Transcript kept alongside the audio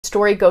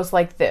Story goes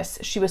like this.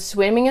 She was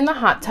swimming in the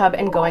hot tub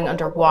and going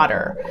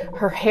underwater.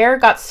 Her hair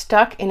got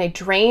stuck in a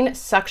drain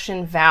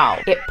suction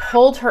valve. It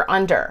pulled her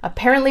under.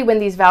 Apparently, when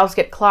these valves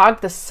get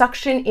clogged, the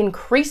suction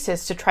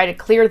increases to try to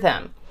clear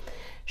them.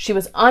 She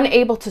was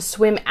unable to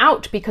swim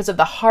out because of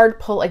the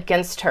hard pull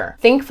against her.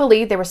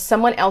 Thankfully, there was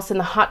someone else in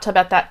the hot tub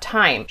at that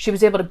time. She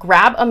was able to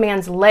grab a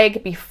man's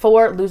leg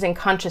before losing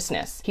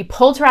consciousness. He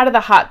pulled her out of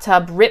the hot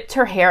tub, ripped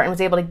her hair, and was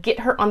able to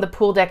get her on the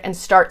pool deck and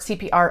start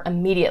CPR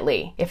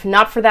immediately. If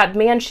not for that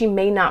man, she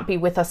may not be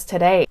with us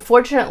today.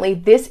 Fortunately,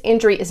 this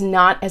injury is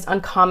not as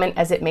uncommon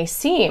as it may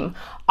seem.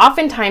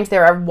 Oftentimes,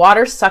 there are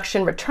water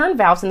suction return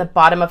valves in the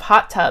bottom of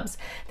hot tubs.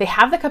 They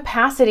have the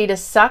capacity to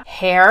suck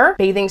hair,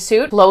 bathing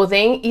suit,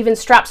 clothing, even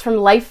straps from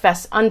life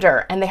vests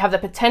under, and they have the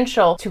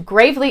potential to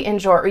gravely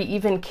injure or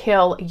even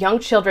kill young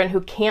children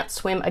who can't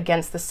swim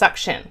against the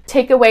suction.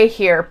 Takeaway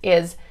here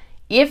is,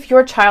 if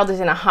your child is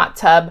in a hot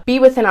tub, be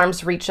within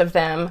arm's reach of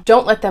them.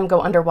 Don't let them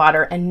go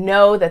underwater, and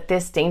know that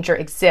this danger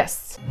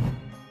exists.